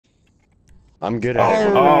I'm good at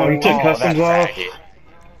it. Oh, he took Oh, customs that off?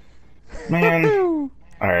 faggot. Man.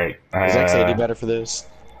 Alright. Is X80 better for this?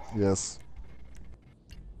 Yes.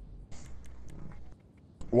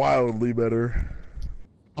 Wildly better.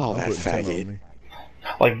 Oh, I'm that putting 10 on faggot. me.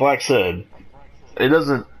 Like Black said, it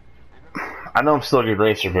doesn't. I know I'm still a good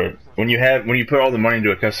racer, but when you put all the money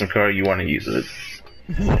into a custom car, you want to use it.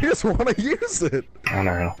 You just want to use it. I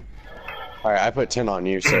know. Alright, I put 10 on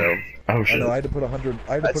you, so. Oh I shit. know. I had to put 100.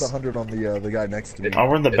 I had to put That's- 100 on the guy next to me. Oh,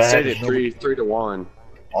 we're in the It said back. it 3 to 1.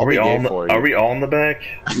 Are we all? Are we all in the back?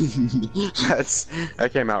 That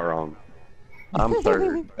came out wrong. I'm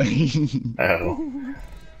third. Oh.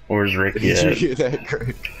 Where's Ricky Did you at? hear that,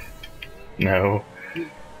 Greg? No.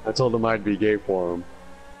 I told him I'd be gay for him.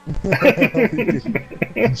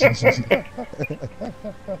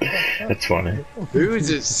 That's funny. Who is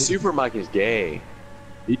this? Super Mike is gay.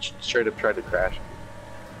 He straight up tried to crash me.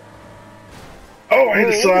 Oh, I hit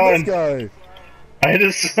a Look at sign. this guy. I hit a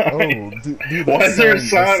Oh, sign. dude, Why is there a the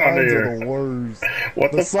sign on signs there? are the worst.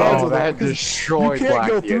 What The the signs fuck? are the that because destroyed you can't Black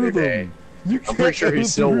go the through other them. day. You I'm can't pretty sure go he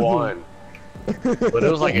still through them. won. But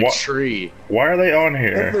it was like a What? tree. Why are they on That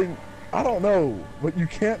here? thing, I don't know, but you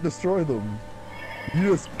can't destroy them.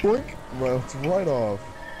 You just blink, well, it's right off.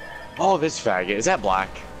 Oh, this faggot. Is that black?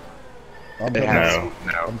 I'm It coming has. up.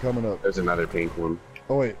 No. I'm coming up. There's another pink one.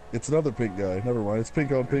 Oh wait, it's another pink guy. Never mind. It's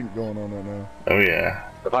pink on pink going on right now. Oh yeah.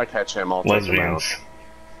 If I catch him, I'll take him out. Lesbians.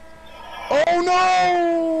 Oh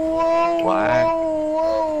no! Whoa, Black. whoa,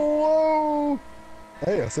 whoa, whoa!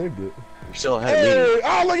 Hey, I saved it. You're still ahead of me.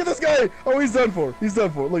 Hey! Oh, look at this guy! Oh, he's done for. He's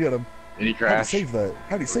done for. Look at him. Did he How'd he crash? save that?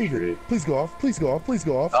 How'd he save Tree. it? Please go off. Please go off. Please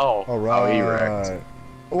go off. Oh. All right. Oh, he wrecked.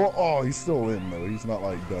 Well, oh, he's still in though. He's not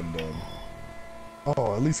like done.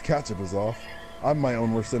 Oh, at least Ketchup is off. I'm my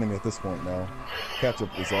own worst enemy at this point now. Ketchup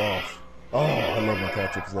is off. Oh, I love when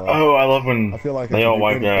Ketchup's off. Oh, I love when I feel like I they can all do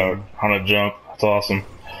wiped out anything. on a jump. That's awesome.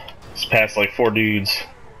 Just past like 4 dudes.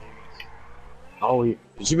 Oh,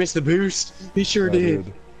 did you miss the boost? He sure I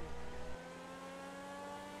did.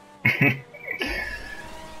 Greg,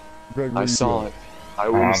 where I you saw go? it. I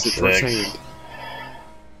I'm witnessed it 6. firsthand.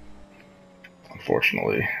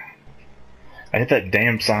 Unfortunately. I hit that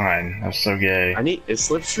damn sign. That was so gay. I need. Is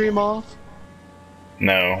Slipstream off? I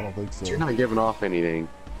No. don't think so. You're not giving off anything.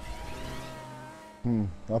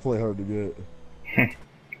 I play hard to get.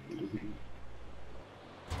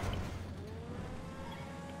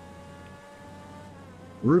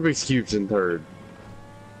 Rubik's Cube's in third.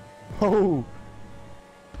 Oh!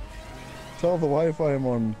 Tell the wife I am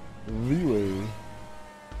on V-Wave.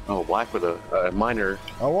 Oh, black with a minor.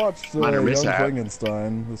 I watched Minor Young mishap.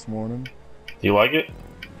 Frankenstein this morning. Do you like it?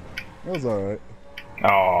 It was alright.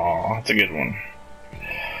 Oh, that's a good one.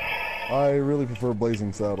 I really prefer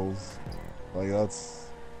Blazing Saddles. Like, that's...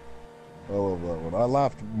 I love that one. I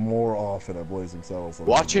laughed more often at Blazing Saddles. than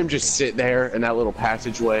Watch I him did. just sit there in that little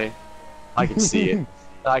passageway. I can see it.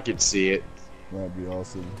 I can see it. That'd be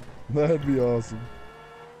awesome. That'd be awesome.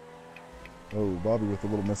 Oh, Bobby with a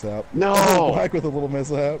little mishap. No! Black with a little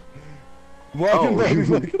mishap. Black Oh. and Bobby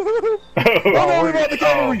like, oh no, Oh, we got the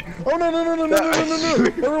cavalry! Oh no, no, no, no, no, no, no, no, no!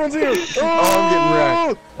 Everyone's here! Oh, I'm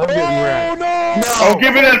getting wrecked. I'm getting wrecked. No! Oh,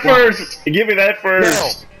 give me that first! Give me that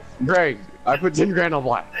first! No! Greg, I put 10 grand on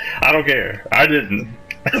black. I don't care. I didn't.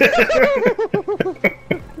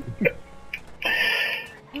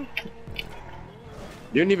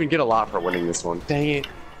 You didn't even get a lot for winning this one. Dang it.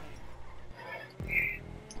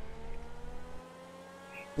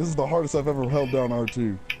 This is the hardest I've ever held down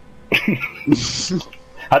R2.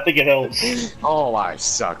 I think it helps. Oh, I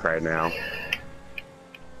suck right now.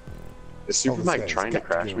 Is Oh, Super this Mike guy's trying to got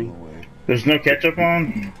crash get me? in the way. There's no ketchup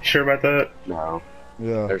on? Sure about that? No,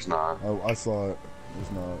 Yeah, there's not. I saw it.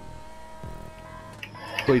 There's not.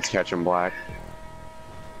 Please catch him, Black.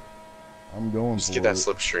 I'm going Just for get that it.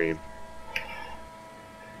 slipstream.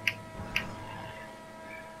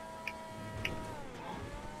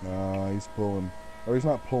 Nah, he's pulling. Or he's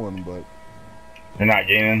not pulling, but You're not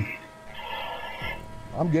gaining?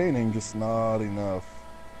 I'm gaining, just not enough.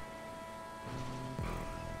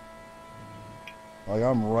 Like,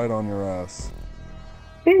 I'm right on your ass.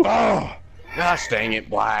 Ah! Gosh dang it,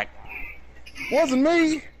 Black. Wasn't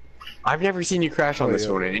me! I've never seen you crash on Oh, this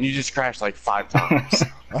yeah. one, and you just crashed like 5 times.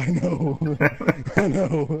 I know. I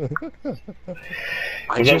know.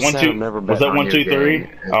 I Was that just one, said two? I'm never Was betting that on 1, your 2, 3? game.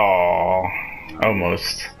 Oh,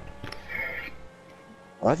 almost.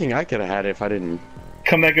 I think I could have had it if I didn't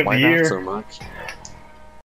Come back of the wipe out year. so much.